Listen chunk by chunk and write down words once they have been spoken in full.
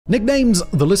Nicknamed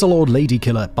the Little Old Lady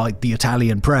Killer by the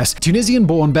Italian press,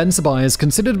 Tunisian-born Ben Sabah is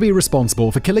considered to be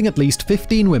responsible for killing at least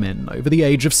 15 women over the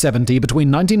age of 70 between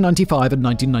 1995 and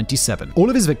 1997. All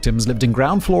of his victims lived in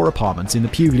ground-floor apartments in the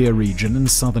Apulia region in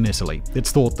southern Italy.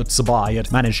 It's thought that Sabah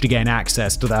had managed to gain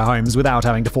access to their homes without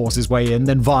having to force his way in,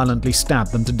 then violently stab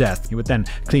them to death. He would then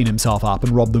clean himself up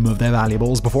and rob them of their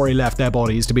valuables before he left their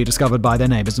bodies to be discovered by their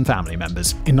neighbors and family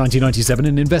members. In 1997,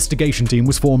 an investigation team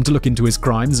was formed to look into his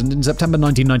crimes, and in September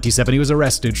 1997, he was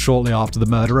arrested shortly after the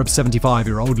murder of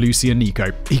 75-year-old Lucia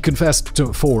Nico. He confessed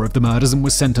to 4 of the murders and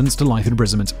was sentenced to life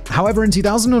imprisonment. However, in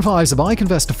 2005, Sabah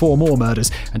confessed to 4 more murders,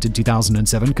 and in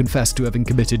 2007 confessed to having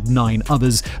committed 9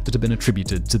 others that have been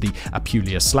attributed to the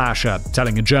Apulia slasher,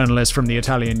 telling a journalist from the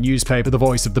Italian newspaper The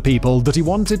Voice of the People that he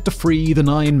wanted to free the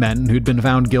 9 men who'd been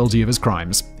found guilty of his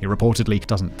crimes. He reportedly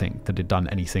doesn't think that he'd done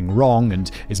anything wrong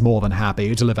and is more than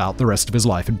happy to live out the rest of his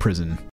life in prison.